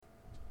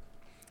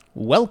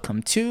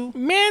Welcome to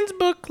Men's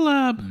Book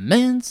Club.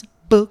 Men's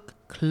Book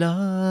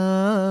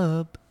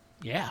Club.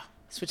 Yeah.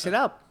 Switched it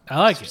up. I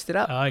like Switched it. it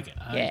up. I like it.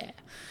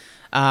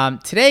 Yeah.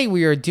 Today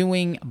we are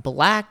doing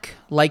Black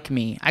Like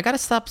Me. I gotta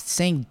stop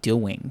saying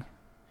doing.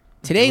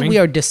 Today Doing? we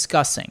are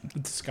discussing.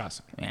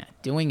 Disgusting. Yeah,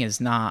 doing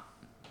is not.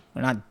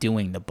 We're not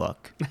doing the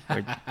book.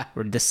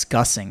 We're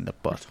discussing the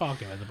book.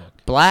 Talking about the book.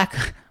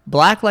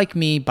 Black Like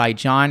Me by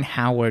John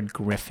Howard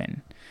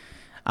Griffin.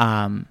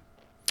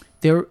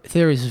 There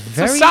is It's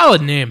very a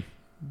solid name.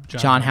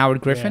 John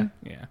Howard Griffin.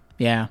 Yeah.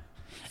 Yeah.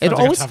 Sounds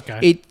like a tough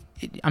guy.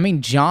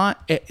 John,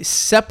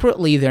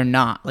 separately, they're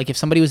not. Like, if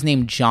somebody was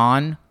named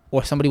John,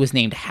 or somebody was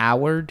named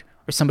Howard,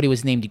 or somebody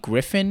was named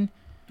Griffin,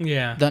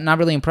 Yeah. they're not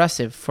really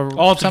impressive. For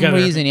All some together,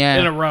 reason, yeah.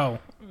 In a row.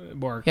 It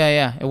works.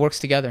 Yeah, it works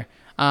together.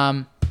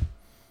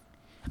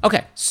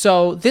 Okay,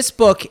 so this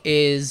book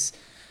is...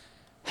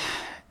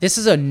 This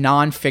is a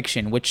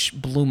nonfiction, which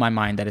blew my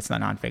mind that it's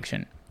not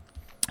nonfiction.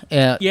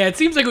 Yeah, it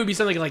seems like it would be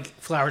something like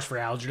Flowers for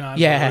Algernon.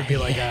 Yeah. It would be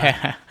like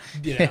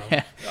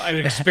an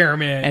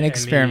experiment. An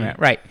experiment,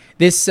 right.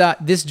 This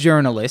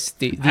journalist...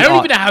 I don't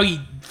even know how he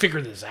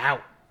figured this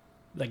out,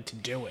 like, to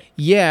do it.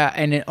 Yeah,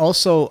 and it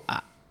also...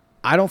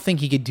 I don't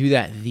think he could do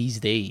that these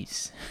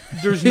days.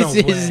 There's no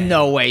way. There's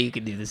no way you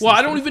could do this. Well,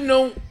 I don't even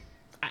know.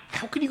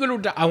 How can you go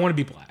to I want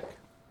to be black.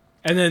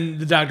 And then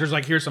the doctor's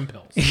like, here's some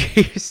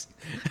pills.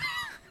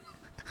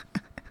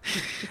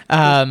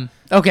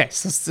 Okay,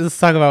 so let's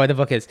talk about what the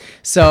book is.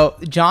 So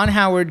John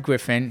Howard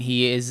Griffin,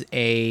 he is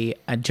a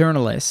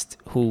journalist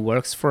who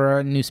works for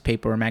a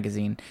newspaper or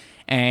magazine,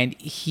 and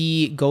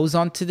he goes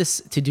on to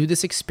do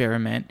this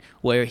experiment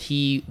where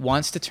he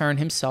wants to turn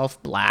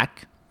himself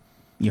black.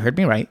 You heard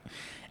me right.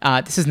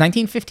 This is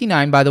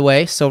 1959, by the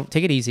way, so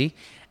take it easy.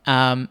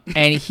 And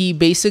he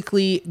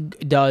basically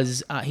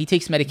does, he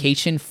takes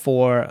medication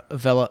for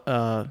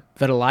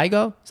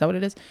vitiligo, is that what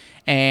it is?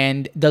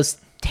 And does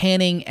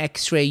tanning,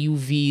 X-ray,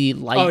 UV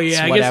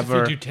lights, whatever. I guess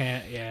if you do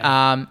tan,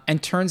 yeah.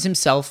 And turns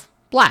himself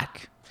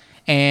black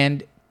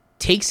and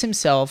takes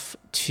himself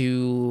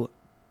to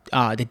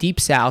the Deep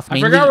South. I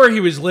forgot where he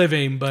was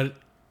living, but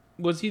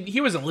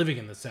he wasn't living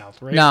in the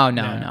South, right?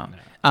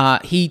 No.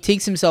 He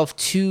takes himself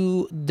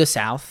to the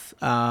South,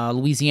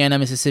 Louisiana,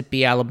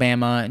 Mississippi,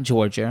 Alabama,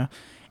 Georgia,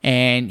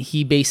 and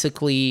he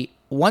basically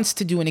wants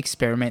to do an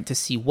experiment to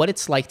see what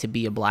it's like to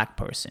be a black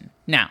person.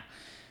 Now,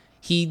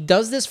 he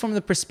does this from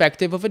the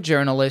perspective of a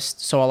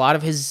journalist, so a lot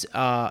of his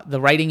the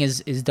writing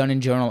is done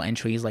in journal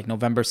entries, like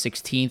November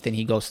 16th, and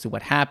he goes through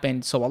what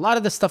happened. So a lot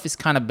of the stuff is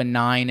kind of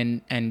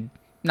benign and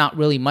not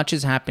really much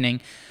is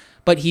happening,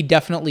 but he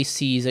definitely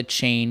sees a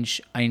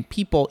change in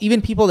people,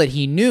 even people that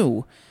he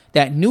knew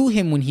that knew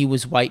him when he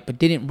was white but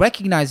didn't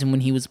recognize him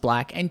when he was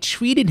black and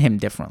treated him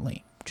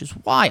differently, which is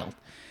wild.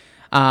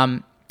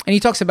 And he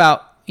talks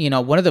about,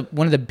 one of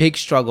the big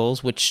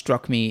struggles, which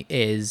struck me,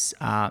 is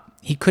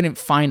he couldn't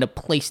find a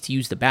place to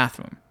use the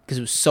bathroom because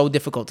it was so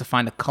difficult to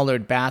find a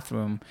colored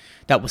bathroom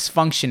that was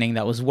functioning,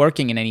 that was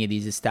working in any of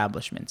these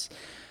establishments.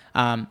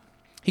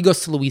 He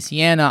goes to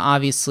Louisiana,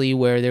 obviously,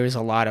 where there is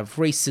a lot of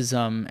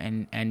racism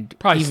and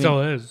Probably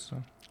still is.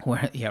 So.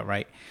 Yeah,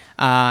 right.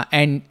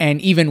 And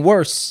even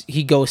worse,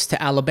 he goes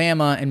to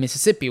Alabama and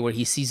Mississippi, where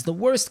he sees the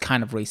worst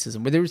kind of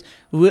racism, where there's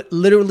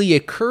literally a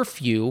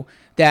curfew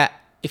that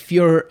if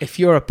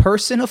you're a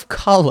person of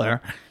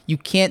color, you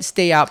can't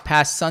stay out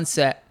past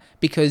sunset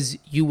because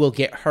you will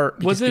get hurt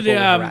because people will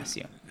harass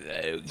you.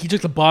 He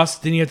took the bus,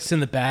 then he had to sit in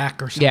the back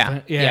or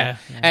something. Yeah.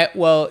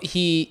 When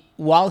he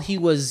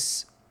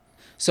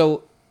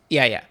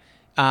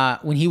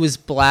was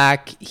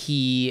black,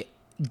 he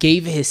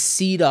gave his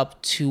seat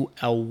up to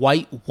a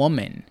white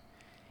woman,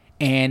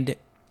 and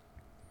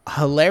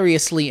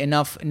hilariously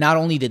enough, not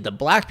only did the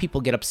black people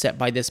get upset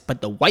by this,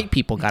 but the white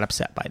people got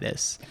upset by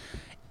this,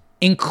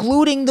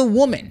 including the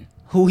woman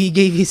who he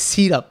gave his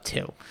seat up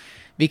to,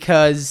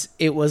 because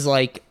it was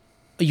like,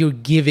 you're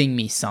giving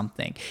me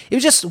something. It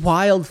was just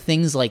wild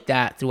things like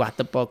that throughout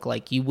the book.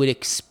 Like, you would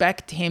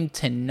expect him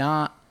to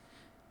not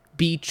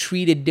be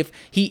treated different.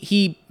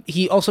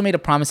 He also made a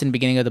promise in the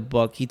beginning of the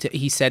book.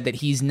 He said that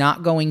he's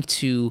not going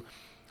to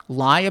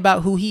lie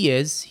about who he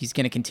is. He's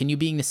going to continue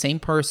being the same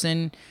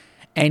person,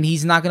 and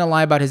he's not going to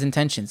lie about his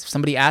intentions. If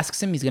somebody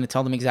asks him, he's going to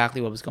tell them exactly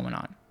what was going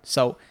on.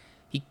 So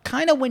he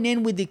kind of went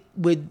in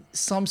with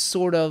some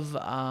sort of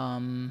I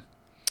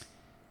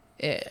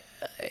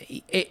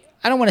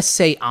don't want to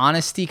say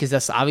honesty, because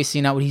that's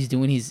obviously not what he's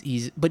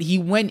doing. But he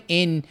went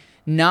in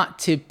not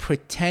to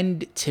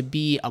pretend to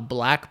be a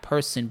black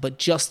person, but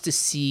just to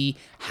see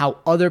how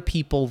other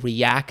people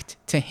react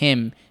to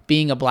him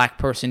being a black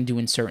person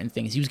doing certain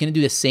things. He was going to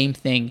do the same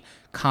thing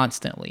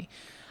constantly.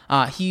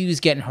 He was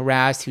getting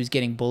harassed. He was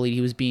getting bullied. He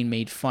was being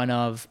made fun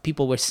of.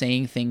 People were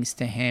saying things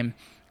to him.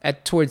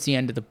 Towards the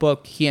end of the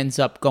book, he ends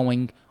up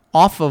going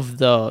off of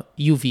the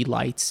UV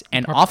lights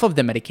and off of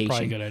the medication.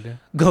 Probably a good idea.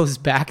 Goes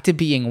back to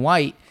being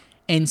white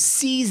and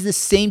sees the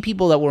same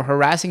people that were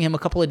harassing him a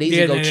couple of days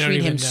ago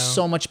treat him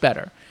so much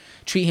better.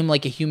 Treat him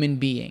like a human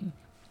being.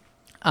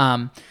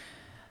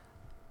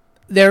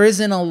 there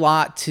isn't a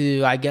lot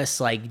to, I guess,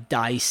 like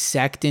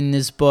dissect in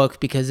this book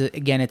because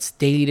again, it's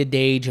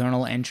day-to-day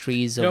journal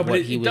entries of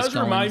what he was going through. It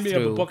does remind me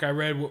of a book I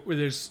read where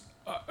there's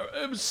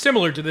it was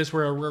similar to this,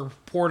 where a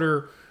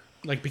reporter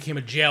like became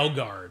a jail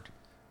guard,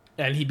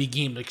 and he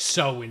became like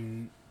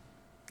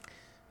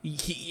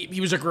he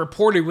was like a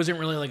reporter. He wasn't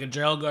really like a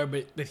jail guard,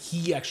 but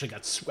he actually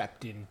got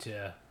swept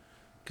into,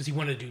 because he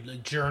wanted to do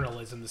like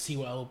journalism to see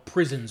what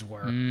prisons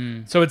were.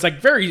 So it's like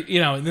very,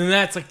 and then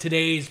that's like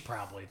today's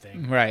probably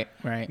thing. Right.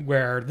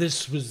 Where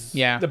this was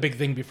the big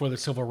thing before the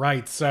civil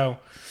rights. So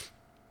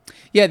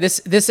yeah,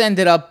 this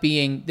ended up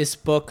being, this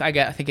book,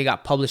 I think it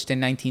got published in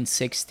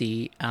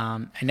 1960,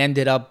 and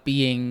ended up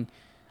being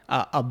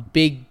a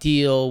big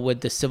deal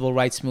with the civil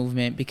rights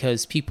movement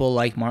because people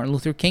like Martin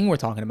Luther King were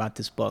talking about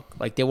this book.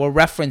 Like they were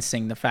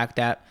referencing the fact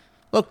that,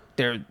 look,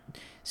 they're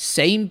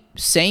same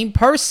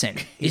person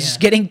is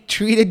just getting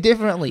treated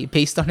differently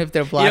based on if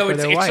they're black or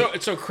they're white.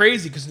 It's so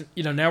crazy because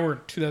now we're in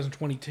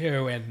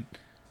 2022, and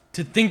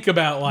to think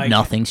about like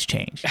nothing's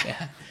changed.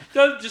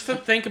 Just to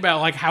think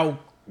about like how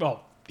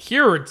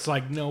here it's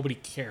like nobody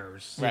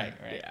cares. Right.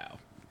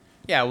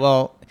 Yeah.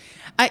 Well,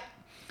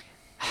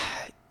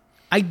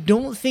 I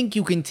don't think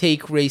you can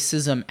take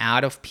racism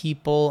out of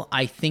people.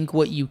 I think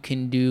what you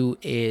can do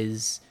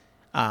is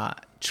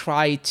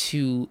try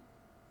to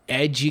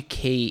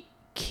educate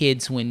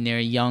kids when they're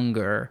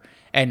younger,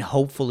 and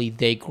hopefully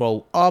they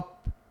grow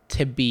up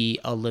to be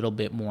a little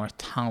bit more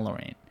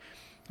tolerant.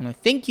 And I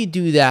think you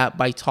do that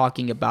by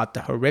talking about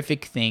the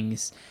horrific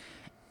things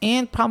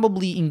and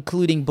probably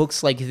including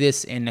books like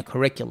this in the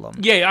curriculum.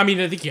 Yeah, I mean,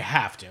 I think you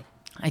have to.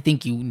 I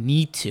think you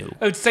need to.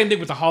 It's the same thing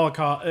with the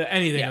Holocaust,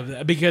 anything of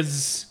that,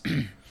 because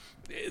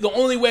the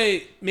only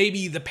way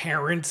maybe the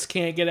parents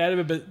can't get out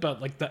of it,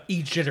 but like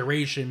each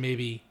generation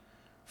maybe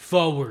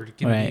forward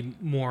can be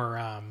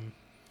more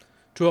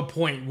to a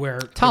point where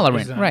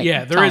tolerant, right?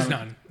 Yeah, there is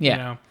none.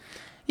 Yeah.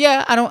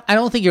 Yeah, I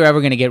don't think you're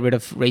ever going to get rid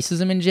of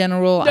racism in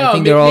general. No, I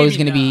think they're always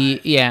going to be.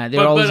 Yeah,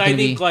 they're always going to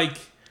be. But I think like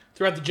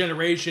throughout the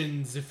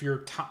generations, if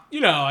you're,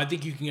 I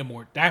think you can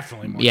get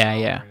definitely more.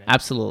 Yeah,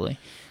 absolutely.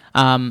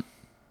 I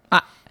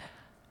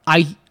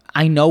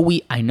know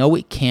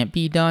it can't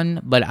be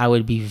done, but I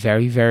would be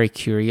very, very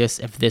curious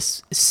if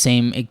this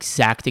same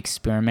exact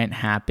experiment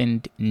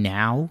happened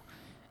now.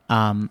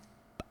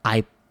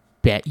 I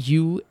bet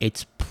you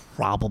it's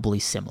probably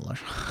similar.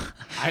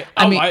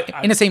 I mean,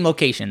 in the same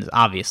locations,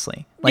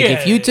 obviously. Like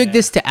if you took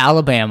this to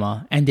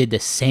Alabama and did the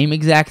same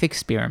exact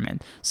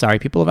experiment, sorry,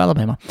 people of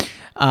Alabama,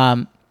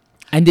 and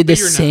did the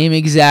same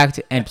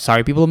exact, and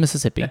sorry, people of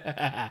Mississippi,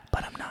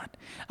 but I'm not.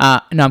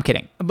 No, I'm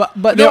kidding. But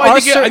there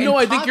are certain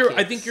pockets.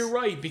 I think you're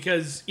right,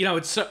 because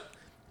it's so,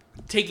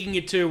 taking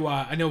it to.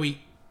 I know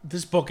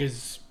this book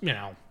is we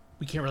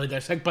can't really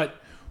dissect, but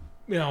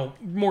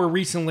more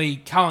recently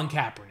Colin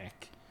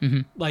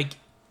Kaepernick, like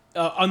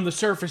on the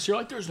surface you're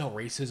like, there's no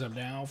racism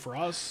now for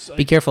us.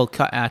 Be careful,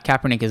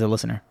 Kaepernick is a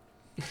listener.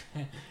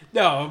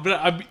 No,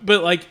 but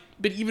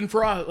even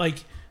for us,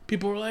 like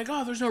people were like,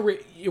 oh, there's no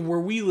where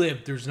we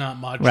live, there's not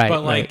much, right,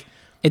 but like. Right.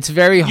 It's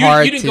very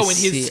hard. You didn't go in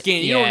his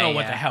skin. You don't know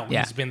what the hell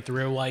he's been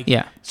through. Like,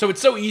 so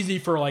it's so easy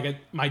for like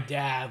my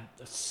dad,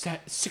 a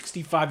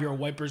 65-year-old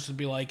white person, to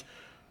be like,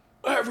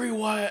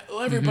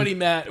 everybody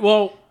mad.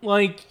 Well,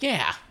 like,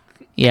 yeah.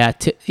 I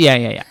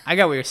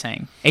got what you're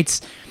saying. It's,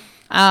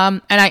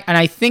 and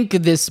I think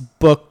this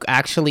book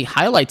actually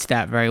highlights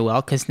that very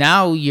well, because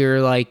now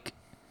you're like,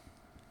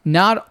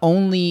 not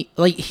only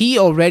like he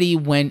already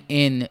went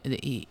in,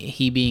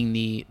 he being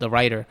the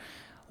writer,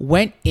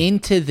 went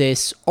into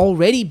this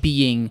already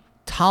being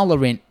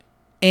tolerant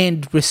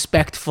and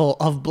respectful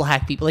of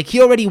black people. Like he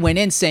already went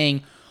in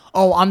saying,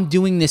 oh, I'm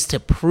doing this to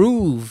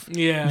prove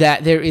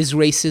that there is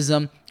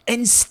racism.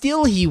 And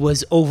still he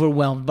was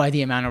overwhelmed by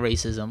the amount of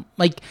racism.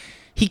 Like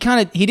he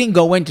didn't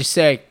go in to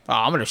say, oh,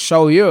 I'm going to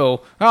show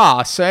you.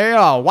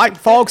 White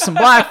folks and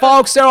black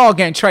folks, they're all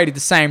getting treated the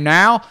same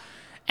now.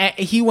 And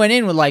he went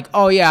in with like,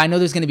 oh yeah, I know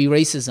there's going to be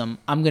racism.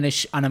 I'm going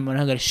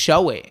to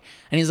show it.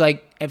 And he's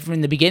like,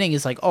 from the beginning,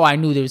 he's like, oh, I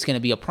knew there was going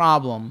to be a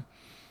problem.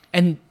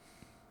 And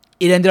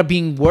it ended up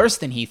being worse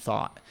than he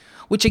thought.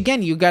 Which,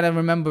 again, you got to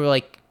remember,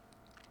 like,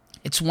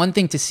 it's one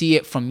thing to see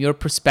it from your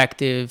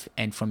perspective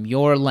and from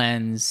your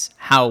lens,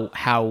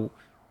 how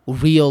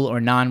real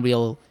or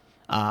non-real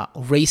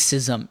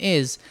racism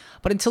is.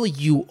 But until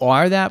you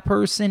are that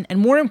person, and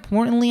more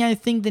importantly, I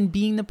think, than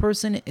being the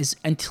person, is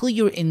until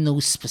you're in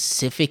those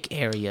specific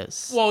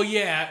areas. Well,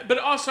 yeah, but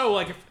also,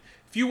 like,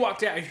 if you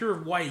walked out, if you're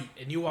white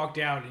and you walked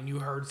out and you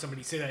heard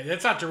somebody say that,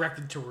 that's not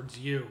directed towards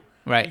you.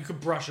 Right. You could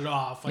brush it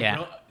off. Like,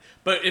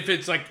 but if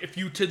it's like, if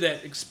you did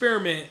that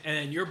experiment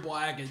and you're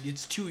black and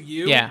it's to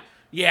you.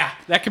 Yeah,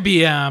 that could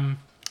be,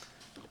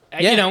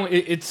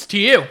 it's to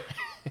you.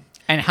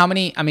 And how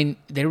many,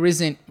 there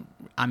isn't,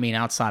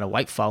 outside of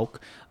white folk,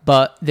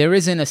 but there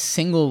isn't a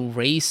single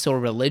race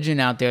or religion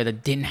out there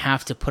that didn't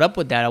have to put up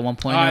with that at one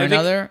point or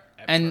another.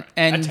 And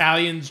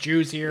Italians,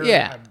 Jews here.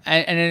 Yeah,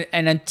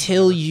 and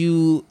until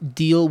you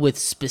deal with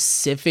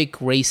specific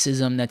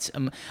racism, that's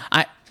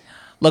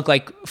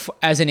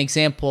as an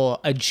example,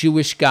 a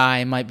Jewish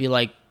guy might be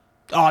like,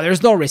 oh,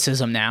 there's no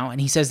racism now, and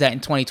he says that in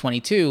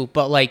 2022,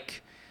 but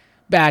like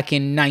back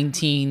in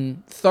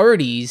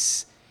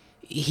 1930s,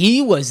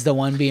 he was the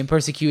one being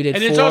persecuted.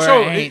 And it's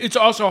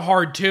also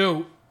hard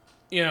too,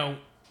 you know.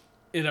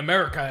 In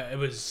America, it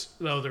was,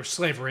 though there's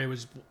slavery,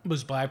 it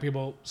was black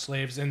people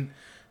slaves, and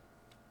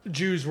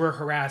Jews were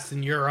harassed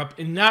in Europe,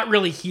 and not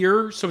really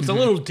here, so it's a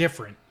little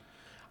different.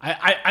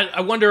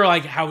 I wonder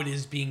like how it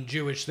is being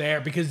Jewish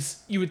there,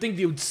 because you would think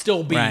it would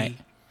still be. Right.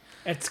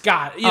 It's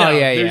got, you know,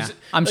 yeah.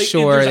 I'm like,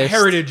 sure there's a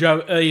heritage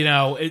of, you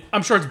know,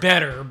 I'm sure it's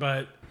better,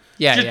 but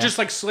yeah, just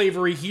like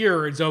slavery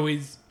here, it's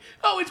always,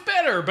 oh, it's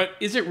better, but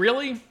is it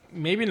really?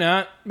 Maybe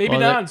not. Maybe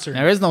not.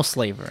 There is no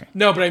slavery.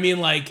 No, but I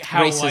mean, like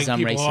how Racism,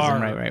 like people are,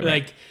 right.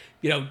 like,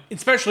 you know,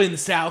 especially in the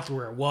South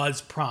where it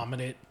was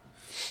prominent.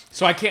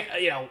 So I can't,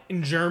 you know,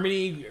 in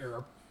Germany,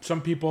 or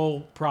some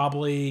people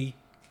probably.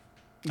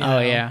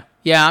 Yeah,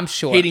 I'm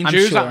sure. Hating I'm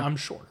Jews, sure. I'm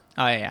sure.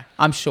 Oh yeah,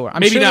 I'm sure.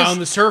 Maybe sure not on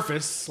the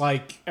surface,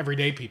 like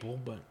everyday people,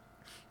 but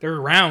they're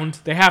around.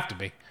 They have to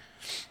be.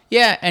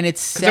 Yeah, and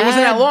it's sad. It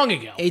wasn't that long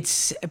ago.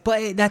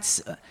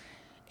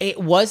 It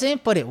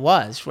wasn't, but it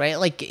was, right?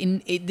 Like,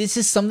 this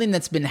is something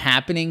that's been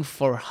happening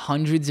for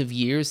hundreds of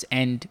years,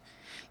 and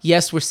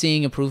yes, we're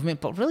seeing improvement,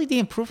 but really the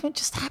improvement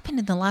just happened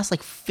in the last,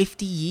 like,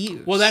 50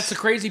 years. Well, that's the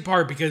crazy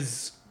part,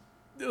 because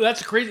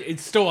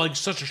it's still, like,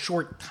 such a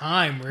short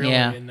time, really.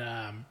 Yeah. And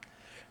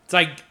it's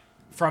like,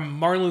 from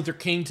Martin Luther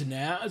King to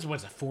now,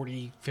 what's it,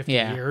 40, 50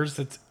 years?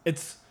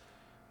 It's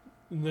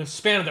the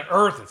span of the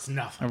earth, it's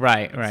nothing.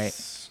 Right.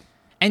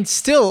 And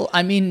still,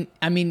 I mean,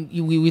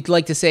 we would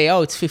like to say,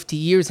 oh, it's 50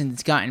 years and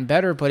it's gotten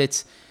better, but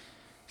it's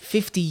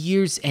 50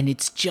 years and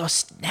it's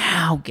just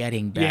now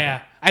getting better.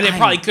 Yeah, and it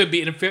probably could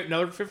be in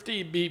another 50,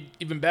 it'd be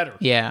even better.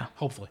 Yeah.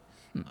 Hopefully.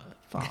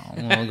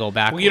 We'll go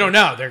back. Well, you don't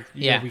know.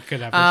 We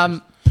could have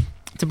issues.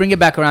 To bring it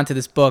back around to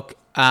this book,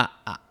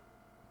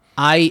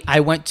 I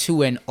went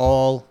to an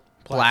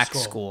all-black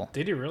school.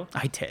 Did you really?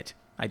 I did.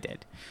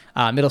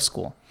 Middle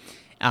school.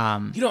 You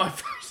know,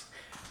 at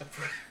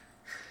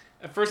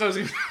first I was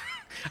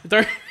I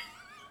thought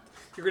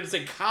you were going to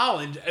say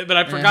college, but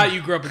I forgot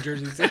you grew up in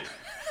Jersey City.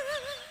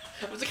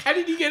 I was like, how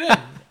did you get in?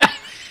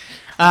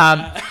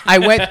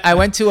 I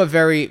went to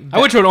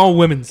an all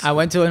women's. I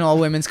went to an all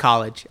women's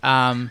college,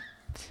 and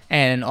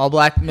an all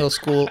black middle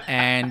school,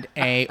 and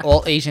a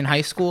all Asian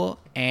high school,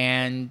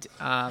 and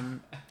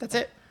that's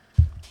it.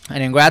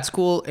 And in grad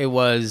school, it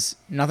was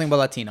nothing but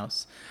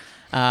Latinos.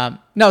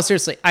 No,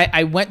 seriously,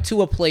 I went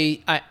to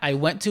I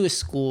went to a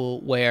school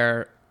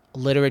where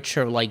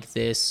literature like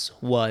this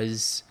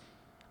was,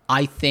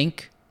 I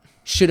think,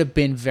 should have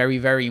been very,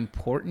 very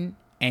important,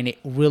 and it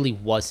really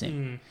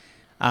wasn't.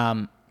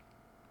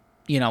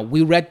 You know,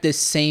 we read the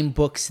same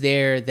books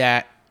there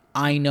that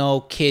I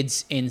know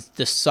kids in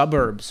the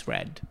suburbs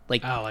read.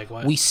 Like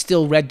what? We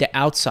still read The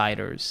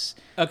Outsiders.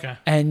 Okay.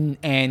 And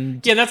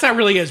yeah, that's not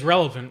really as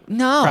relevant.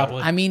 No,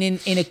 probably. I mean,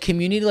 in a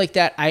community like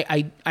that,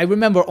 I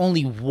remember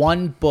only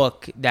one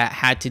book that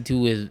had to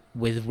do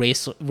with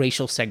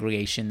racial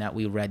segregation that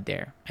we read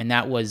there, and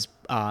that was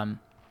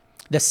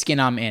The Skin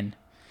I'm In,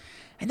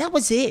 and that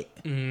was it.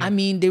 I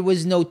mean, there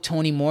was no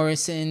Toni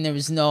Morrison. There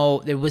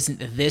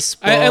wasn't this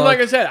book. And like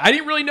I said, I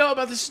didn't really know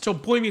about this until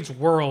Boy Meets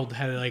World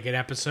had like an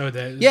episode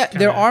that.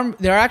 There are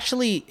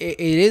actually, it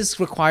is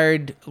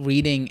required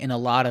reading in a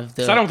lot of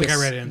the. So I don't think I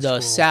read it in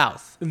the school.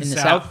 South. In the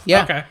South?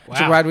 Yeah. Okay. It's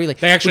required reading.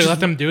 They actually let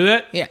them do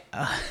that? Yeah.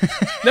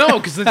 No,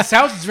 because the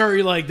South is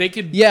very like they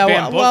could. Yeah.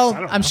 ban Well,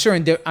 books. I'm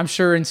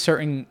sure in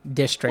certain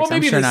districts. Well,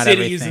 maybe I'm sure in the not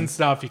cities everything. and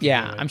stuff. You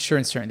can do it. I'm sure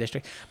in certain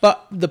districts.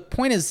 But the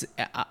point is,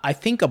 I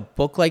think a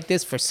book like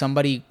this for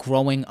somebody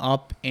growing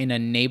up in a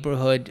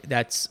neighborhood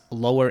that's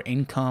lower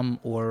income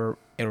or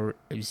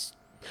is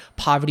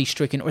poverty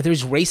stricken, or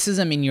there's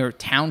racism in your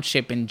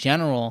township in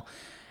general,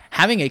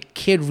 having a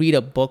kid read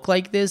a book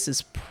like this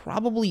is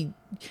probably,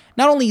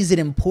 not only is it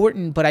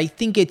important, but I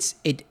think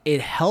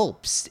it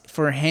helps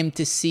for him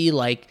to see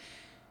like,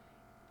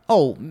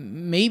 oh,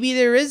 maybe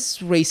there is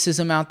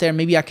racism out there.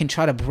 Maybe I can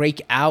try to break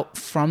out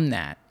from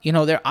that. You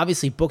know,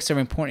 obviously books are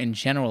important in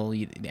general.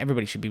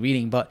 Everybody should be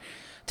reading, but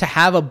to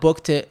have a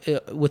book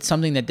with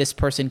something that this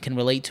person can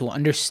relate to,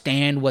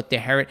 understand what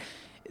their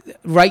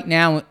right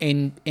now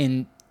in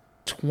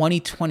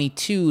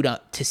 2022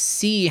 to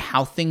see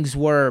how things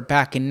were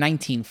back in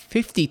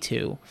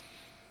 1952.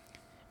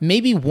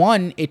 Maybe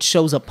one, it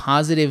shows a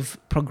positive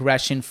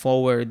progression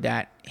forward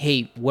that,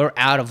 hey, we're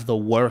out of the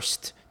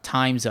worst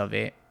times of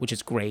it, which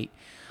is great.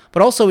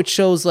 But also it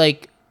shows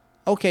like,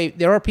 okay,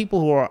 there are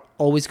people who are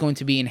always going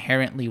to be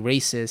inherently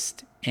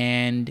racist,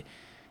 and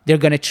they're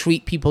going to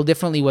treat people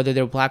differently, whether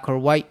they're black or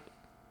white.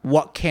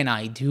 What can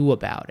I do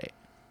about it?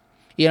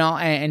 You know,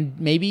 and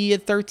maybe a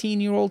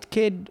 13-year-old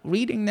kid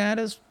reading that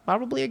is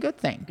probably a good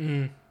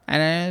thing.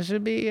 And it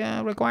should be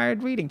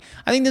required reading.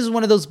 I think this is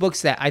one of those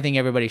books that I think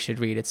everybody should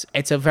read.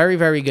 It's a very,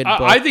 very good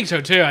book. I think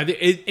so too.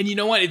 And you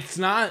know what? It's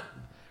not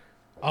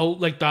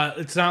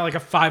it's not like a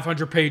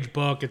 500-page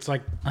book. It's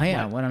like,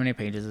 how many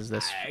pages is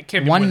this? It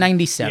can't be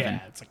 197. Yeah,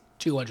 it's like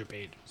 200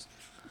 pages.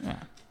 Yeah.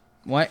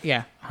 What?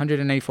 Yeah,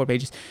 194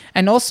 pages,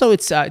 and also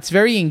it's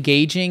very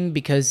engaging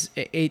because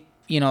it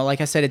you know,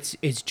 like I said,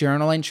 it's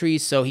journal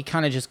entries, so he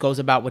kind of just goes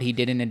about what he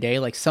did in a day.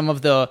 Like some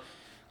of the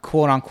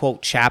quote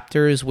unquote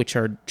chapters, which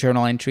are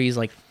journal entries,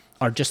 like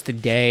are just a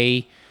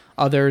day.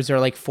 Others are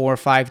like 4 or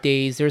 5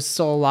 days. There's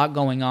still a lot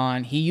going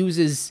on. He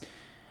uses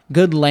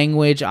good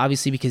language,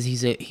 obviously, because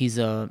he's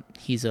a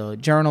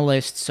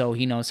journalist, so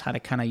he knows how to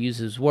kind of use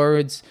his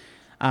words.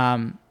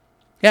 It's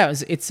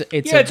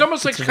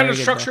almost like kind of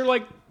structured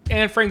like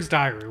Anne Frank's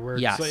diary, where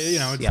it's like, you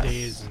know, it's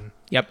days. And...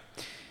 Yep.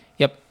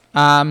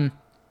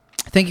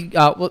 I think.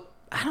 Well,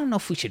 I don't know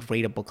if we should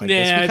rate a book like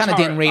this. We kind of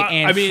didn't rate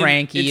Anne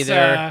Frank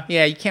either.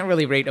 You can't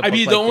really rate a book like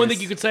this. The only thing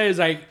you could say is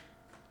like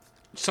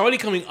somebody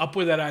coming up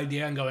with that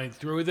idea and going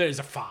through with it is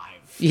a 5.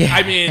 Yeah.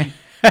 I mean,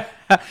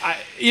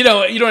 you know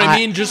what I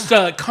mean? Just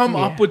to come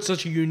up with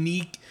such a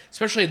unique,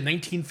 especially in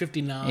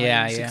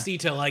 1959, 60,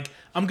 to like,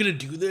 I'm going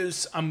to do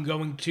this. I'm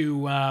going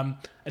to, and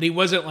he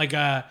wasn't like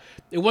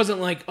it wasn't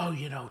like, oh,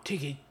 you know,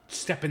 take a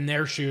step in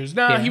their shoes.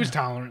 No, he was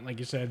tolerant, like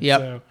you said. Yep.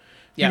 So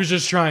he was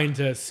just trying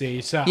to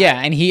see. So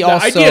and he the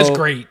also, idea is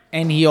great.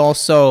 And he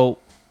also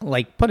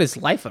like put his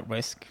life at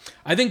risk.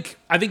 I think,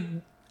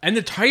 and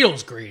the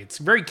title's great. It's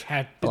very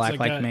Black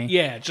Like Me.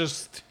 Yeah,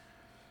 just.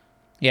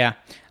 Yeah.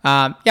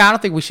 I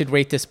don't think we should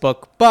rate this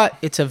book, but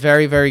it's a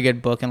very, very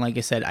good book. And like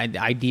I said,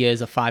 idea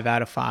is a 5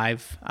 out of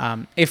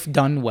 5. If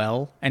done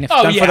well, and if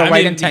done for the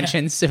right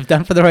intentions. If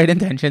done for the right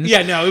intentions.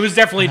 Yeah, no, it was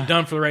definitely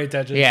done for the right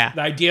intentions. Yeah.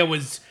 The idea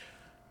was,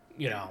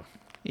 you know,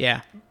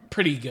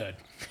 pretty good.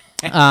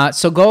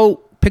 So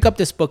go pick up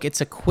this book.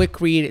 It's a quick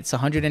read. It's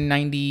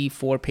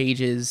 194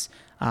 pages.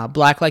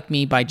 Black Like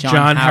Me by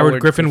John Howard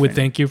Griffin would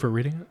thank you for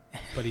reading it,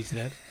 but he's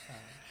dead.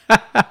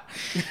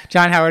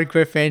 John Howard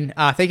Griffin.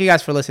 Thank you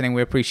guys for listening.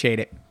 We appreciate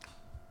it.